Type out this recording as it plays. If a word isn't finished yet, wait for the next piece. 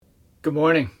Good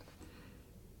morning.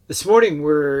 This morning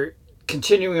we're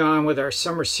continuing on with our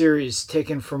summer series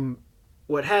taken from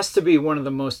what has to be one of the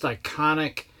most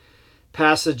iconic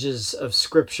passages of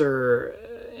Scripture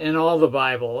in all the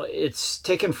Bible. It's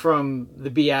taken from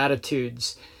the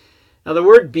Beatitudes. Now, the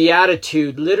word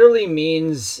beatitude literally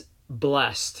means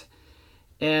blessed.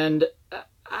 And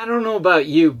I don't know about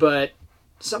you, but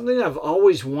something I've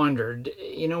always wondered,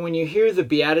 when you hear the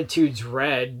Beatitudes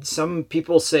read, some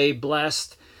people say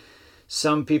blessed,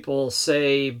 some people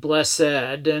say blessed,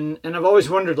 and I've always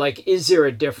wondered, is there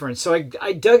a difference? So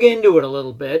I dug into it a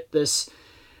little bit this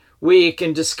week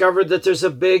and discovered that there's a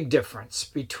big difference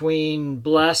between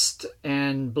blessed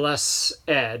and blessed.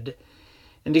 And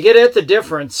to get at the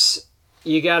difference,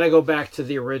 you got to go back to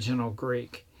the original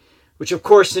Greek, which of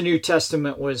course the New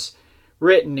Testament was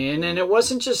written in, and it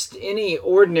wasn't just any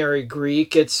ordinary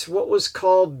Greek. It's what was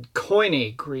called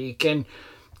Koine Greek, and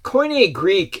Koine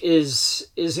Greek is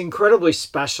incredibly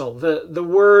special. The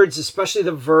words, especially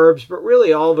the verbs, but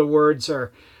really all the words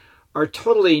are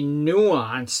totally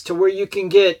nuanced to where you can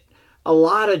get a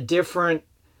lot of different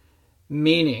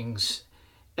meanings.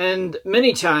 And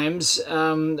many times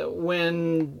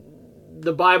when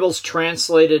the Bible's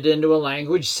translated into a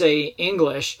language, say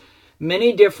English,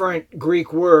 many different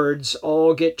Greek words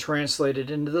all get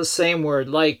translated into the same word,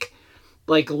 like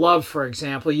love, for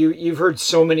example. You've heard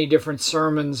so many different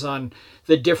sermons on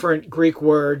the different Greek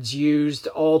words used,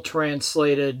 all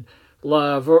translated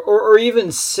love, or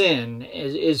even sin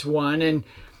is one.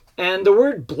 And the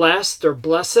word blessed or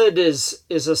blessed is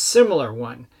a similar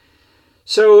one.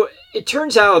 So it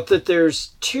turns out that there's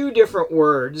two different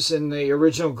words in the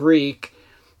original Greek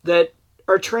that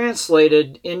are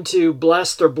translated into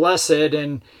blessed or blessed.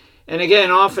 And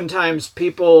again, oftentimes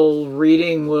people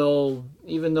reading will,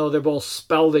 even though they're both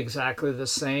spelled exactly the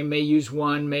same, may use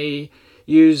one, may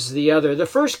use the other. The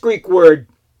first Greek word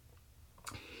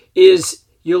is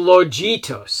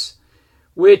eulogitos,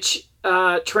 which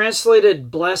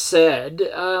translated blessed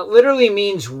literally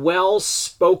means well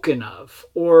spoken of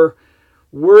or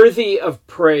worthy of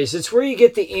praise. It's where you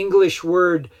get the English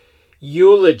word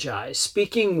eulogize,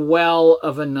 speaking well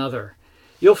of another.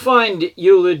 You'll find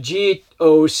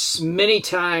eulogios many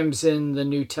times in the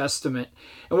New Testament.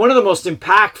 And one of the most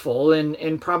impactful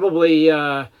and probably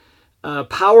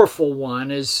powerful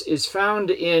one is found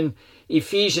in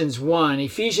Ephesians 1,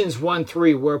 Ephesians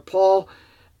 1:3, where Paul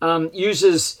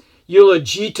uses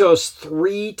eulogitos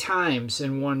 3 times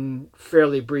in one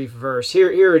fairly brief verse.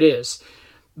 Here it is.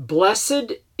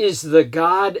 Blessed is the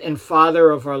God and Father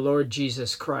of our Lord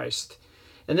Jesus Christ.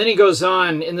 And then he goes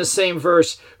on in the same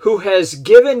verse, who has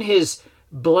given his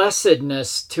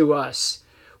blessedness to us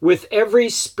with every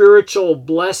spiritual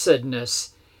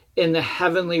blessedness in the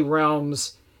heavenly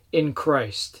realms in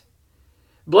Christ.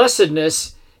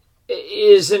 Blessedness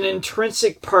is an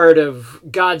intrinsic part of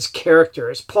God's character,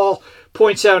 as Paul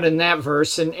points out in that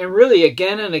verse, and really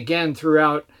again and again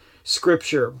throughout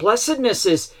Scripture. Blessedness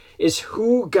is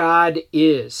who God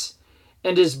is,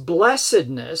 and his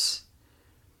blessedness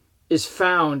is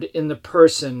found in the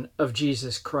person of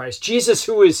Jesus Christ. Jesus,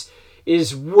 who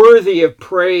is worthy of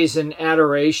praise and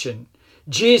adoration.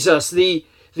 Jesus, the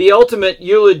ultimate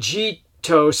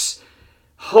eulogitos,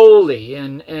 holy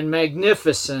and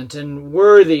magnificent and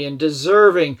worthy and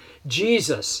deserving.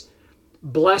 Jesus,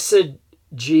 blessed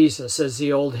Jesus, as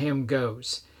the old hymn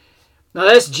goes. Now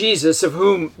that's Jesus, of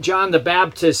whom John the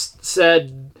Baptist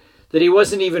said that he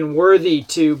wasn't even worthy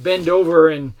to bend over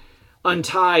and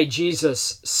untie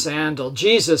Jesus' sandal.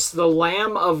 Jesus, the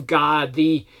Lamb of God,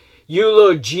 the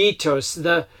eulogitos,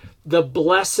 the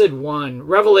blessed one.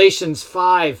 Revelations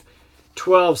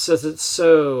 5:12 says it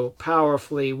so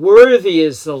powerfully. Worthy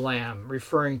is the Lamb,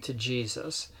 referring to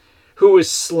Jesus, who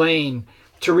was slain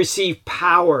to receive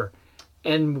power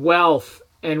and wealth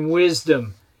and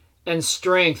wisdom and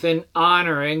strength and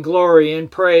honor and glory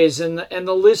and praise. And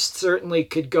the list certainly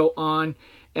could go on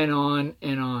and on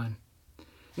and on.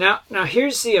 Now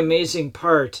here's the amazing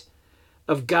part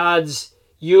of God's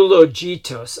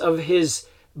eulogitos, of his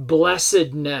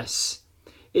blessedness.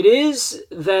 It is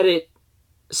that it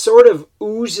sort of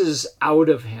oozes out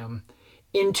of him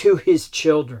into his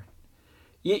children.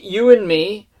 You and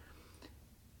me,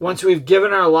 once we've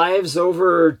given our lives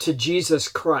over to Jesus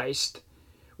Christ,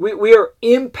 we are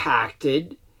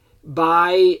impacted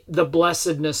by the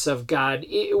blessedness of God.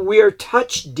 We are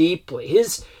touched deeply.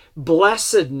 His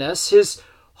blessedness, his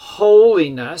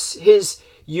holiness, his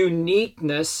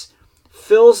uniqueness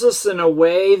fills us in a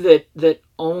way that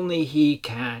only he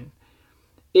can.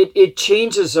 It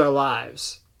changes our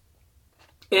lives.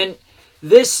 And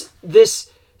this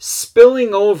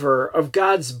spilling over of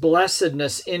God's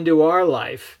blessedness into our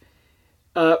life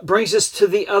brings us to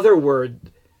the other word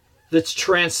that's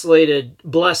translated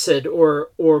blessed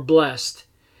or blessed.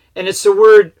 And it's the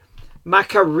word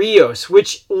makarios,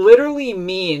 which literally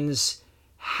means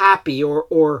happy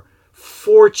or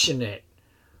fortunate,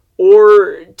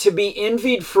 or to be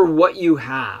envied for what you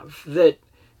have that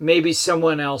maybe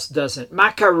someone else doesn't.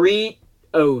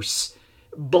 Makarios,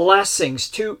 blessings,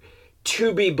 to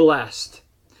be blessed.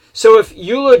 So if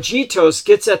eulogitos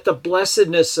gets at the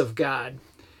blessedness of God,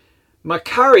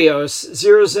 makarios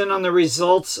zeroes in on the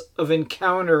results of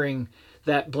encountering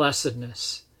that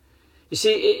blessedness. You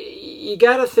see, you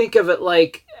got to think of it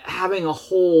like having a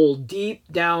hole deep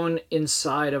down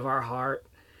inside of our heart,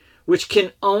 which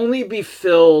can only be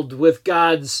filled with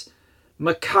God's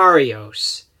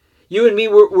makarios. You and me,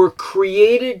 we're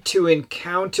created to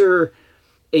encounter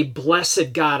a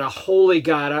blessed God, a holy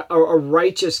God, a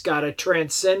righteous God, a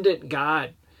transcendent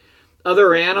God.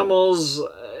 Other animals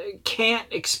can't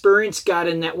experience God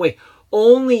in that way.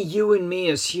 Only you and me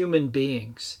as human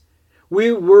beings.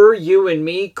 We were, you and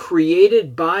me,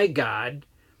 created by God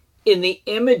in the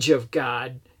image of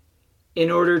God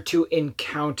in order to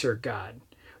encounter God.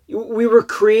 We were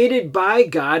created by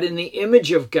God in the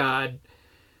image of God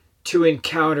to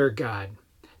encounter God.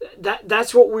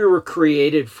 That's what we were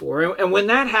created for. And when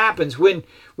that happens, when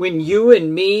you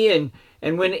and me and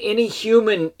when any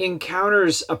human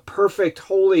encounters a perfect,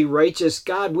 holy, righteous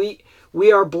God,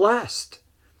 we are blessed.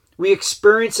 We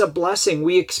experience a blessing.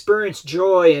 We experience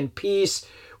joy and peace.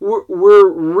 We're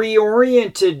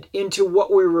reoriented into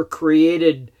what we were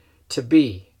created to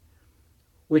be,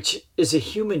 which is a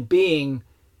human being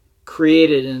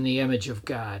created in the image of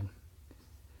God.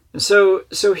 And so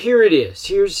here it is.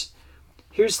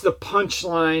 Here's the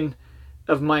punchline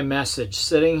of my message,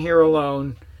 sitting here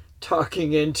alone,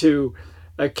 talking into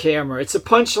a camera. It's a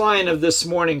punchline of this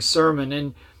morning's sermon.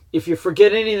 And if you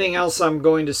forget anything else I'm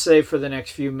going to say for the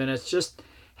next few minutes, just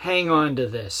hang on to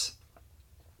this.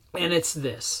 And it's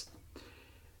this: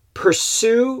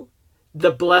 pursue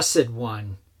the Blessed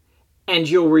One, and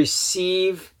you'll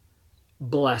receive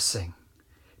blessing.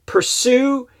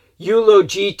 Pursue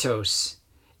eulogitos,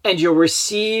 and you'll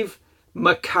receive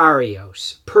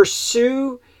makarios.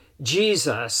 Pursue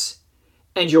Jesus,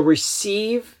 and you'll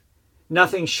receive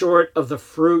nothing short of the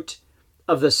fruit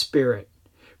of the Spirit.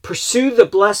 Pursue the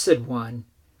Blessed One,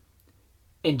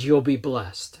 and you'll be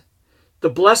blessed. The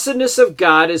blessedness of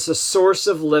God is a source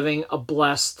of living a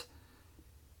blessed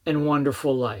and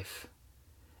wonderful life.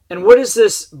 And what does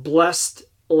this blessed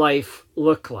life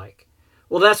look like?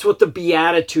 Well, that's what the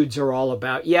Beatitudes are all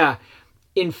about. Yeah,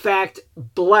 in fact,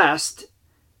 blessed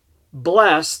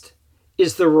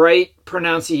is the right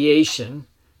pronunciation,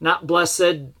 not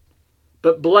blessed,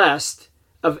 but blessed,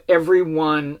 of every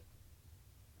one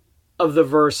of the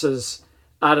verses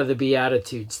out of the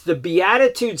Beatitudes. The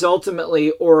Beatitudes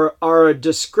ultimately are a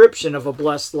description of a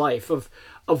blessed life, of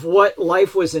what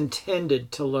life was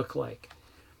intended to look like.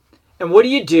 And what do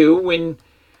you do when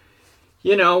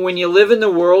you live in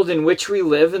the world in which we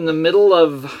live, in the middle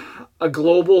of a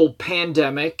global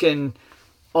pandemic and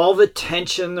all the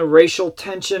tension, the racial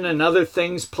tension and other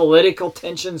things, political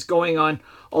tensions going on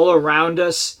all around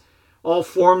us, all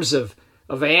forms of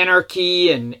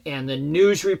anarchy and the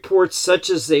news reports such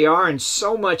as they are, and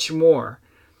so much more.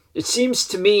 It seems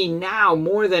to me now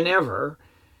more than ever,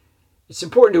 it's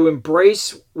important to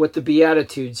embrace what the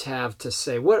Beatitudes have to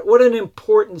say. What an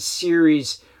important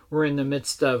series we're in the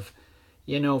midst of,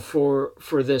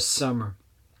 for this summer.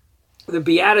 The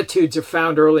Beatitudes are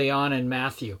found early on in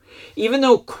Matthew, even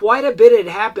though quite a bit had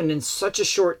happened in such a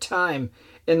short time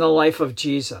in the life of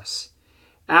Jesus.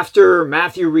 After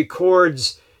Matthew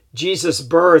records Jesus'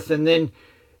 birth, and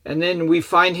then we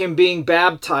find him being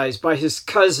baptized by his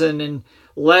cousin and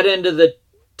led into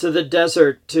the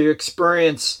desert to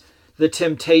experience the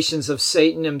temptations of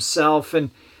Satan himself,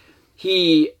 and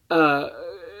he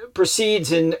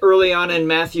proceeds early on in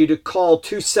Matthew to call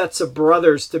two sets of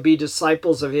brothers to be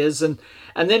disciples of his, and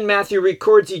then Matthew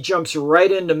records he jumps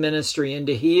right into ministry,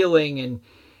 into healing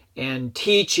and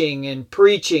teaching and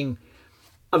preaching.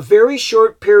 A very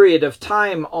short period of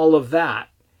time, all of that.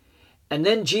 And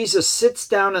then Jesus sits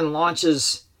down and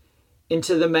launches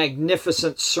into the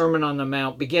magnificent Sermon on the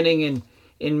Mount, beginning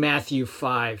in Matthew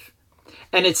 5.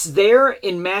 And it's there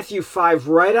in Matthew 5,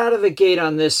 right out of the gate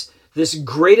on this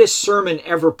greatest sermon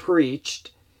ever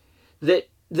preached, that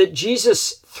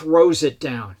Jesus throws it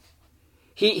down.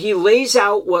 He lays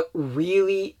out what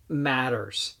really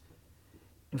matters.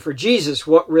 And for Jesus,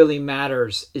 what really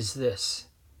matters is this.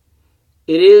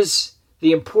 It is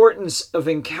the importance of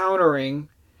encountering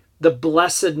the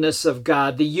blessedness of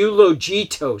God, the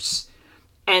eulogitos.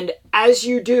 And as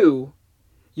you do,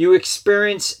 You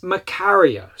experience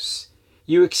Makarios.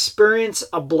 You experience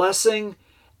a blessing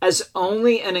as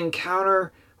only an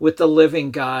encounter with the living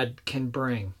God can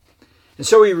bring. And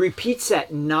so he repeats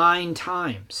that 9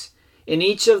 times in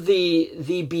each of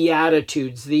the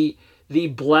Beatitudes, the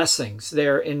blessings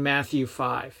there in Matthew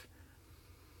 5.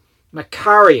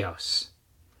 Makarios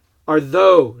are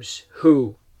those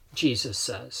who, Jesus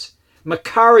says.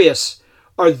 Makarios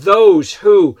are those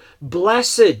who.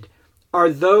 Blessed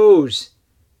are those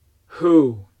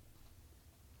who.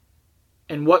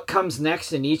 And what comes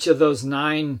next in each of those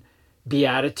 9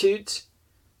 Beatitudes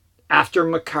after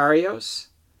Makarios?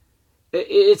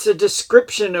 It's a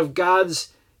description of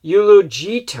God's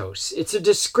eulogitos. It's a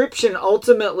description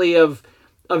ultimately of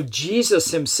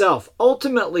Jesus himself.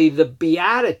 Ultimately, the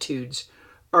Beatitudes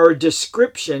are a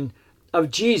description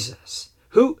of Jesus.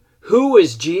 Who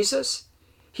is Jesus?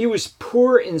 He was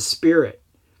poor in spirit.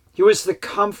 He was the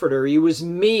comforter. He was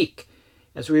meek,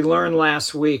 as we learned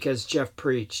last week as Jeff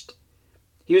preached.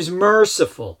 He was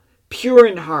merciful, pure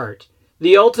in heart,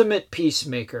 the ultimate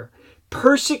peacemaker,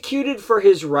 persecuted for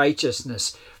his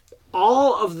righteousness.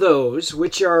 All of those,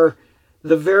 which are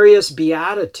the various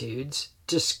Beatitudes,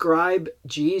 describe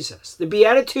Jesus. The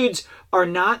Beatitudes are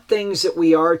not things that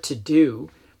we are to do,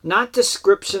 not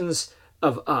descriptions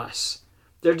of us.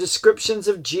 They're descriptions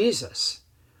of Jesus.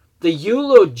 The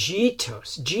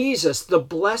eulogitos, Jesus, the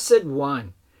Blessed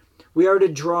One. We are to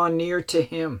draw near to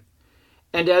him.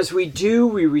 And as we do,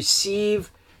 we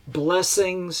receive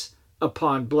blessings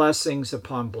upon blessings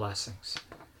upon blessings.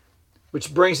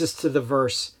 Which brings us to the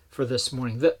verse for this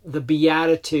morning, the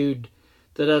Beatitude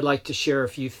that I'd like to share a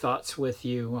few thoughts with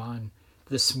you on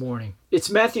this morning. It's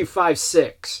Matthew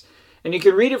 5:6, and you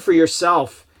can read it for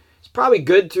yourself. It's probably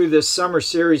good through this summer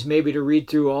series maybe to read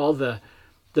through all the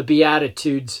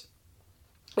Beatitudes.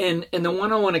 And the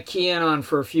one I want to key in on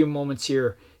for a few moments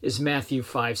here is Matthew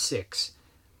 5:6.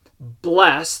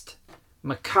 Blessed,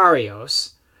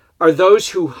 Makarios, are those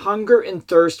who hunger and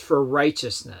thirst for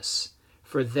righteousness,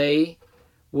 for they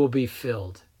will be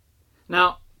filled.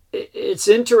 Now, it's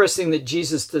interesting that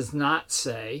Jesus does not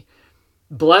say,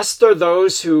 blessed are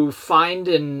those who find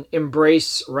and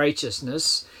embrace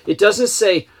righteousness. It doesn't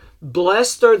say,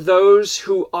 blessed are those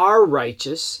who are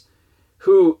righteous,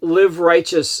 who live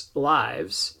righteous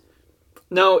lives.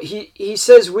 No, he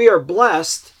says we are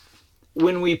blessed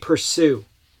when we pursue,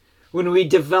 when we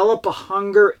develop a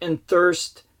hunger and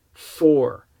thirst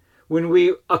for, when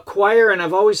we acquire, and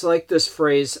I've always liked this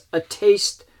phrase, a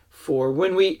taste for,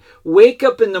 when we wake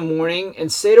up in the morning and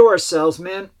say to ourselves,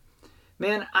 man,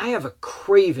 I have a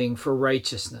craving for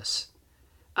righteousness.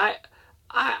 I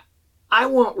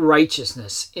want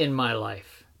righteousness in my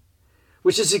life,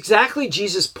 which is exactly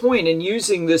Jesus' point in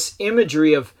using this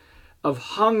imagery of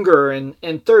hunger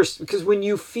and thirst, because when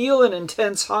you feel an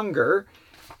intense hunger,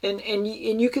 and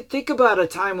you could think about a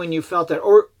time when you felt that,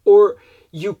 or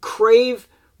you crave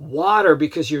water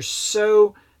because you're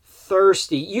so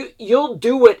thirsty, you'll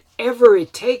do whatever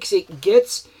it takes. It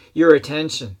gets your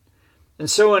attention. And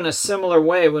so in a similar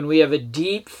way, when we have a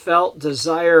deep felt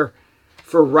desire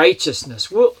for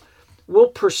righteousness, we'll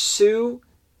pursue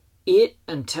it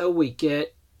until we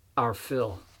get our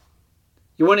fill.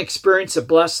 You want to experience a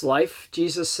blessed life,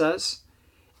 Jesus says?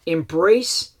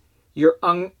 Embrace your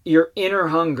inner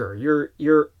hunger,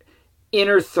 your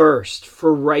inner thirst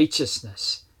for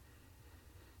righteousness.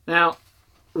 Now,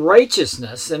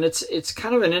 righteousness, and it's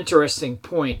kind of an interesting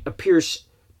point, appears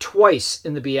twice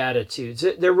in the Beatitudes.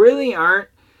 There really aren't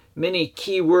many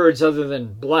key words other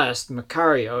than blessed,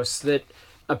 Makarios, that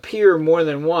appear more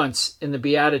than once in the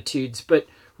Beatitudes, but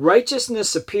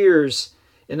righteousness appears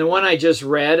in the one I just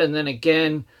read and then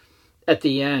again at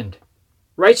the end.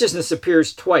 Righteousness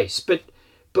appears twice, but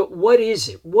what is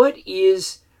it? What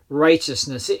is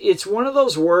righteousness? It's one of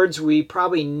those words we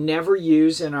probably never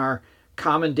use in our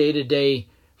common day-to-day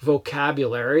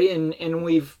vocabulary, and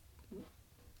we've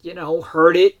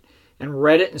heard it and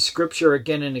read it in Scripture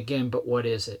again and again, but what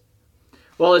is it?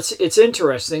 Well, it's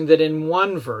interesting that in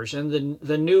one version,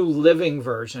 the New Living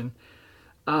Version,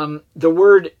 the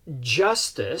word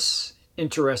justice,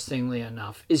 interestingly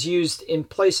enough, is used in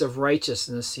place of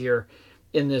righteousness here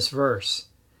in this verse.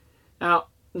 Now,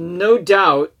 no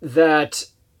doubt that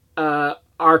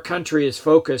our country is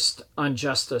focused on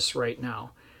justice right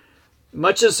now,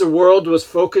 much as the world was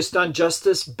focused on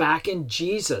justice back in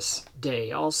Jesus'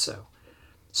 day also.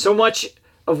 So much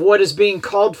of what is being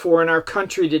called for in our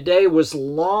country today was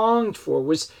longed for,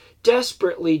 was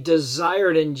desperately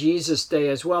desired in Jesus' day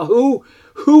as well. Who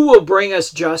will bring us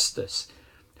justice?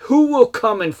 Who will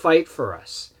come and fight for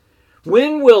us?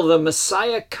 When will the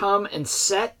Messiah come and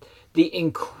set the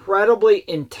incredibly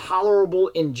intolerable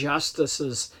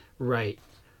injustices right,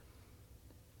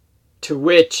 to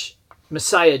which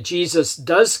Messiah Jesus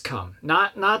does come,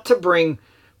 not to bring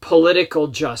political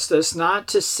justice, not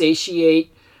to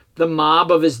satiate the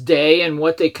mob of his day and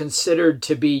what they considered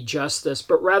to be justice,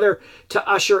 but rather to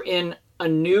usher in a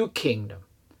new kingdom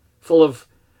full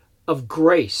of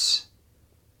grace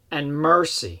and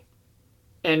mercy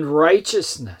and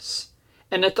righteousness.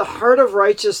 And at the heart of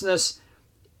righteousness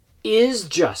is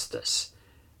justice.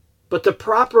 But the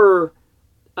proper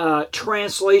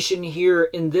translation here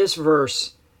in this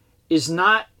verse is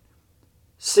not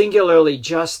singularly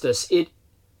justice. It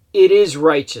is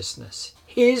righteousness.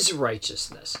 His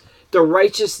righteousness. The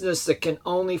righteousness that can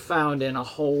only be found in a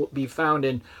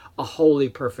holy,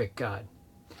 perfect God.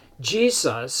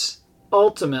 Jesus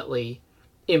ultimately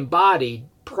embodied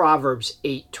Proverbs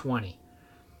 8:20.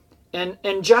 And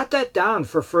jot that down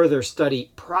for further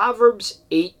study. Proverbs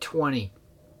 8:20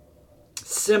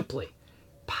 simply,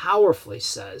 powerfully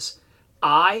says,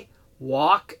 I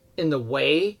walk in the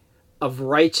way of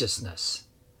righteousness,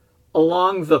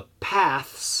 along the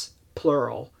paths,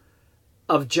 plural,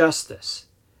 of justice.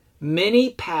 Many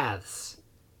paths,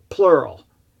 plural,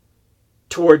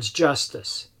 towards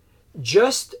justice.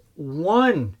 Just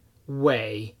one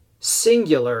way,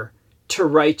 singular, to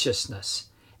righteousness.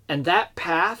 And that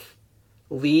path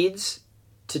leads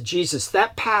to Jesus.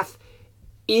 That path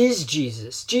is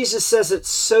Jesus. Jesus says it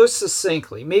so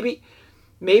succinctly.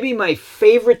 Maybe my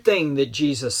favorite thing that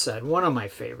Jesus said, one of my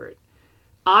favorite.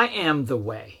 I am the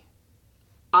way.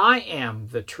 I am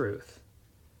the truth.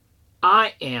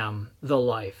 I am the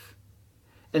life.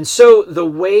 And so the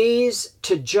ways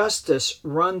to justice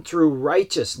run through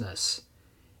righteousness.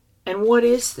 And what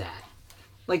is that?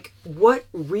 Like, what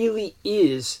really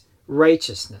is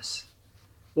righteousness?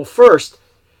 Well, first,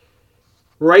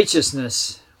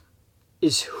 righteousness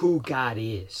is who God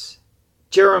is.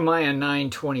 Jeremiah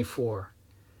 9:24.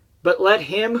 But let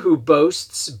him who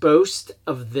boasts boast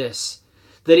of this,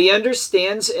 that he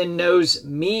understands and knows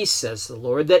me, says the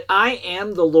Lord, that I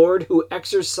am the Lord who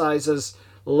exercises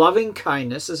loving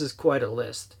kindness, this is quite a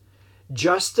list,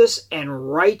 justice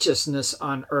and righteousness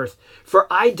on earth. For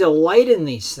I delight in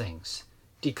these things,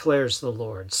 declares the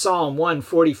Lord. Psalm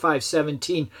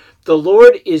 145:17. The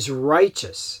Lord is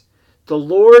righteous. The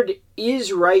Lord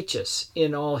is righteous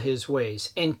in all his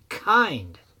ways and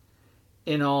kind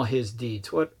in all his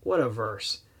deeds. What a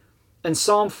verse. And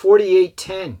Psalm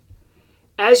 48:10.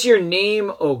 As your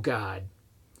name, O God,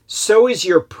 so is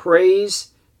your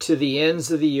praise to the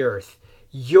ends of the earth.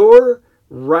 Your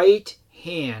right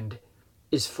hand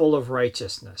is full of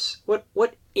righteousness.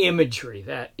 What imagery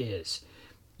that is.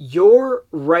 Your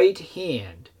right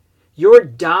hand, your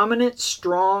dominant,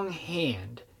 strong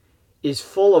hand, is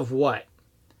full of what?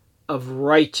 Of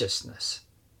righteousness.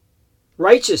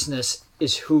 Righteousness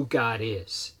is who God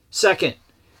is. Second,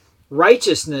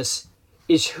 righteousness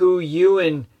is who you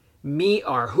and me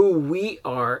are, who we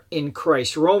are in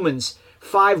Christ. Romans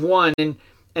 5:1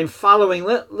 and following.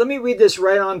 Let me read this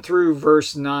right on through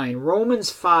verse 9.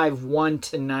 Romans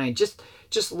 5:1-9.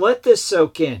 Just let this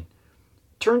soak in.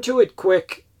 Turn to it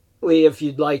quickly if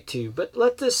you'd like to, but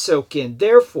let this soak in.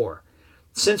 Therefore,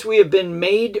 since we have been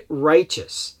made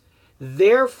righteous,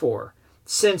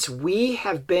 since we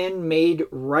have been made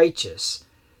righteous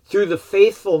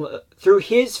through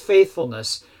his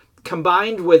faithfulness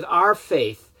combined with our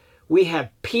faith, we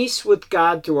have peace with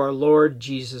God through our Lord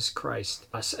Jesus Christ.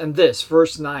 And this,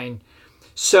 verse 9.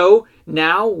 So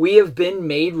now we have been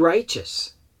made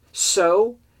righteous.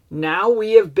 So now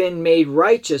we have been made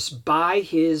righteous by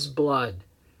his blood.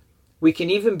 We can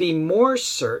even be more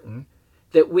certain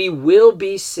that we will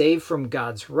be saved from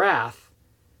God's wrath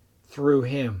through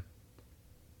him.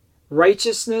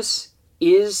 Righteousness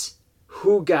is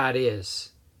who God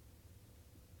is.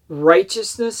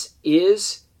 Righteousness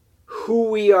is who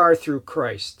we are through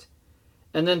Christ.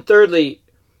 And then thirdly,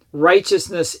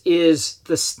 righteousness is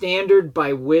the standard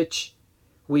by which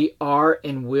we are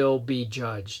and will be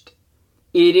judged.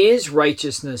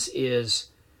 Righteousness is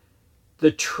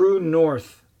the true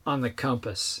north on the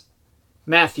compass.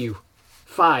 Matthew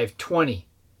 5:20.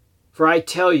 For I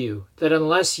tell you that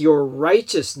unless your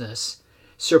righteousness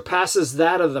surpasses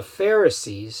that of the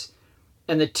Pharisees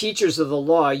and the teachers of the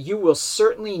law, you will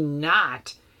certainly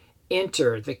not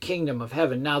enter the kingdom of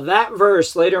heaven. Now that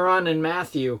verse later on in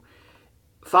Matthew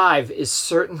 5 is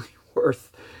certainly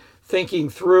worth thinking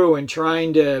through and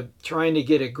trying to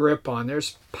get a grip on.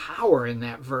 There's power in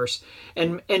that verse.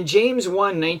 And James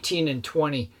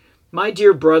 1:19-20. My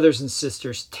dear brothers and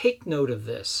sisters, take note of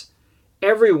this.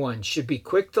 Everyone should be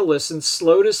quick to listen,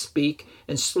 slow to speak,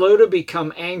 and slow to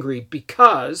become angry,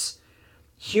 because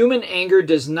Human anger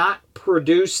does not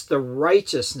produce the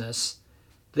righteousness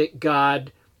that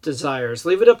God desires.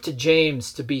 Leave it up to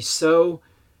James to be so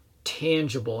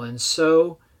tangible and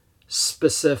so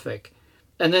specific.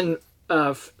 And then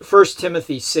 1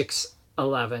 Timothy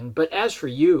 6:11. But as for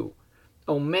you,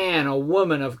 O man, O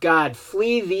woman of God,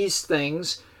 flee these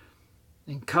things,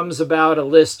 and comes about a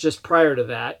list just prior to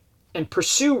that, and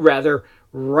pursue rather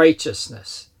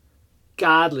righteousness,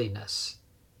 godliness,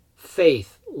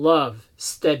 faith, love,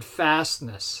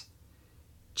 steadfastness,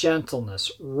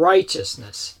 gentleness,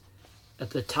 righteousness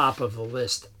at the top of the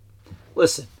list.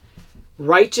 Listen,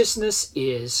 righteousness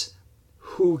is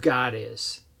who God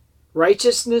is.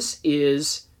 Righteousness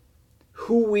is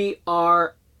who we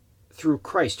are through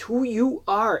Christ, who you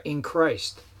are in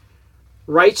Christ.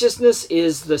 Righteousness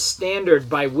is the standard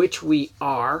by which we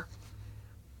are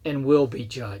and will be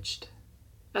judged.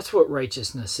 That's what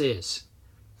righteousness is.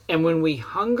 And when we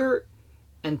hunger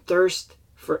and thirst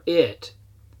for it,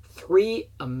 three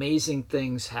amazing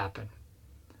things happen,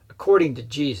 according to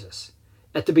Jesus,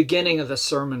 at the beginning of the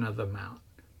Sermon on the Mount.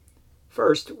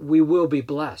 First, we will be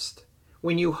blessed.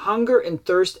 When you hunger and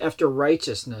thirst after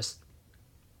righteousness,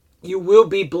 you will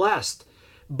be blessed.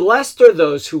 Blessed are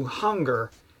those who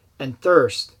hunger and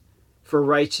thirst for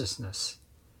righteousness.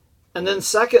 And then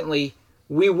secondly,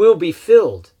 we will be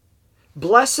filled.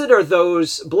 Blessed are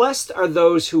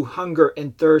those who hunger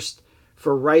and thirst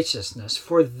for righteousness,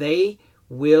 for they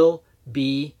will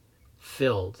be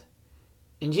filled.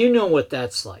 And you know what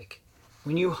that's like.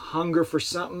 When you hunger for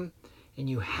something and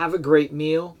you have a great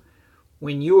meal,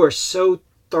 when you are so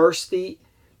thirsty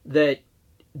that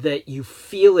you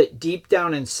feel it deep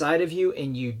down inside of you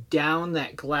and you down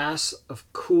that glass of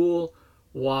cool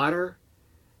water,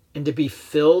 and to be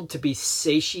filled, to be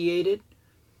satiated,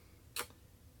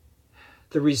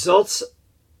 the results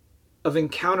of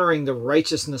encountering the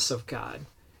righteousness of God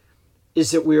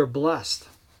is that we are blessed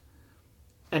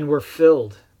and we're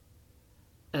filled.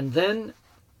 And then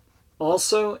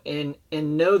also, and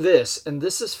know this, and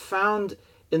this is found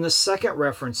in the second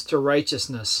reference to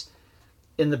righteousness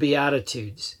in the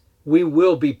Beatitudes, we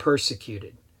will be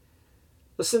persecuted.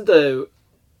 Listen to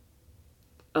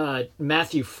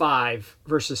Matthew 5,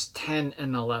 verses 10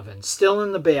 and 11, still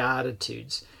in the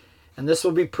Beatitudes, and this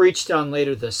will be preached on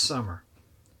later this summer.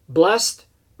 Blessed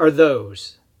are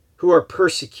those who are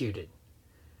persecuted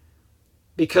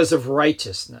because of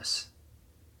righteousness,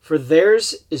 for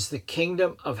theirs is the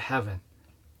kingdom of heaven.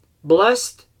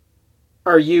 Blessed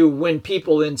are you when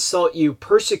people insult you,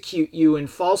 persecute you, and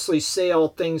falsely say all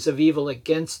things of evil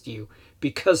against you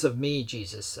because of me,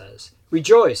 Jesus says.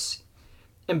 Rejoice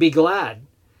and be glad,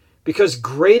 because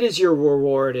great is your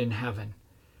reward in heaven.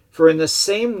 For in the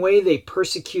same way they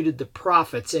persecuted the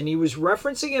prophets, and he was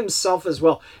referencing himself as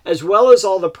well as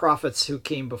all the prophets who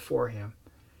came before him,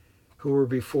 who were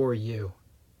before you.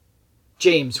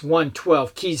 James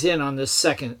 1:12 keys in on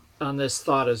this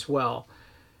thought as well.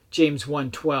 James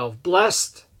 1:12.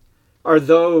 Blessed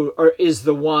is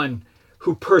the one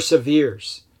who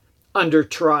perseveres under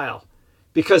trial,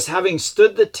 because having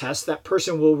stood the test, that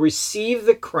person will receive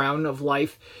the crown of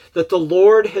life that the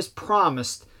Lord has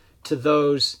promised to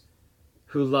those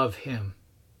who love him.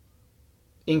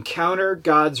 Encounter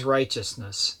God's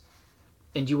righteousness,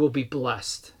 and you will be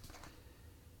blessed.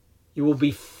 You will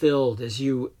be filled as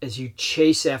you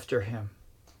chase after him.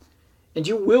 And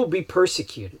you will be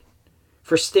persecuted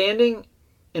for standing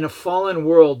in a fallen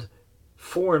world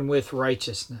for and with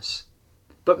righteousness.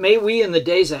 But may we in the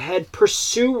days ahead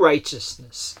pursue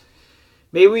righteousness.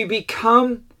 May we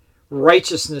become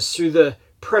righteousness through the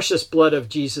precious blood of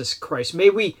Jesus Christ. May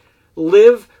we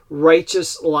live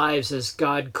righteous lives as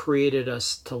God created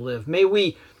us to live. May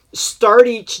we start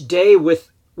each day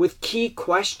with key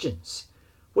questions.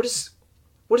 What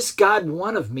does God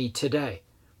want of me today?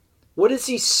 What is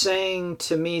he saying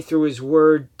to me through his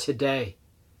word today?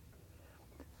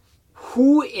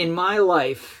 Who in my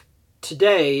life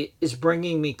today is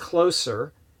bringing me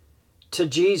closer to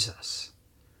Jesus?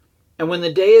 And when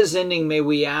the day is ending, may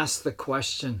we ask the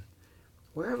question,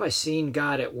 where have I seen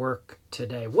God at work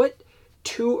today? What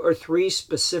 2 or 3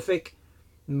 specific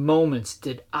moments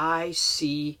did I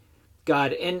see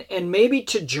God? And maybe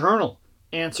to journal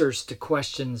answers to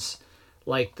questions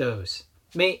like those.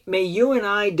 May you and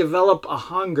I develop a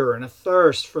hunger and a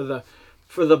thirst for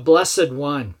the Blessed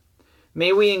One.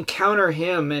 May we encounter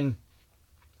him, and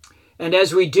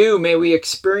as we do, may we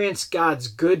experience God's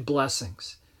good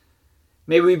blessings.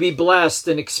 May we be blessed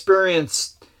and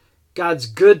experience God's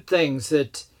good things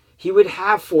that he would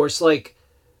have for us, like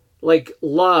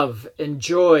love and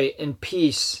joy and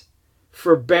peace,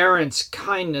 forbearance,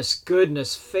 kindness,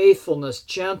 goodness, faithfulness,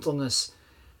 gentleness,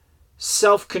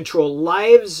 self-control,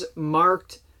 lives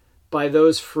marked by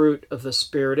those fruit of the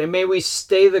Spirit. And may we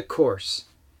stay the course,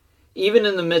 even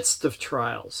in the midst of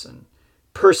trials and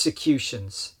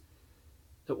persecutions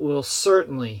that we'll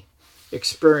certainly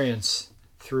experience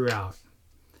throughout.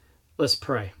 Let's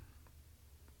pray.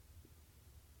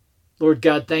 Lord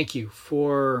God, thank you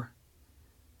for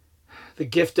the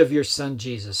gift of your Son,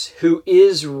 Jesus, who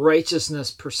is righteousness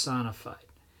personified.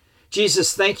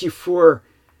 Jesus, thank you for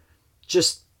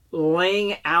just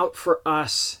laying out for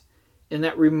us in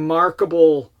that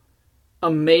remarkable,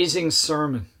 amazing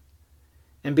sermon,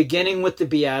 and beginning with the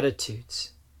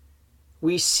Beatitudes.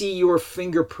 We see your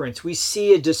fingerprints. We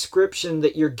see a description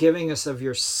that you're giving us of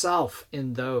yourself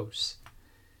in those.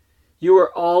 You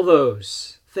are all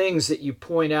those things that you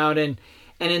point out, and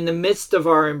in the midst of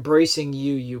our embracing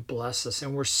you, you bless us,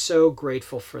 and we're so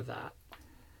grateful for that.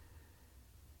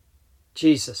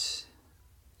 Jesus,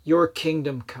 your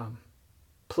kingdom come,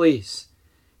 please,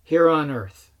 here on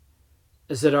earth,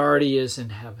 as it already is in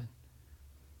heaven.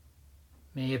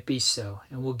 May it be so,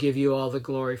 and we'll give you all the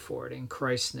glory for it. In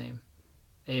Christ's name,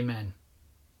 amen.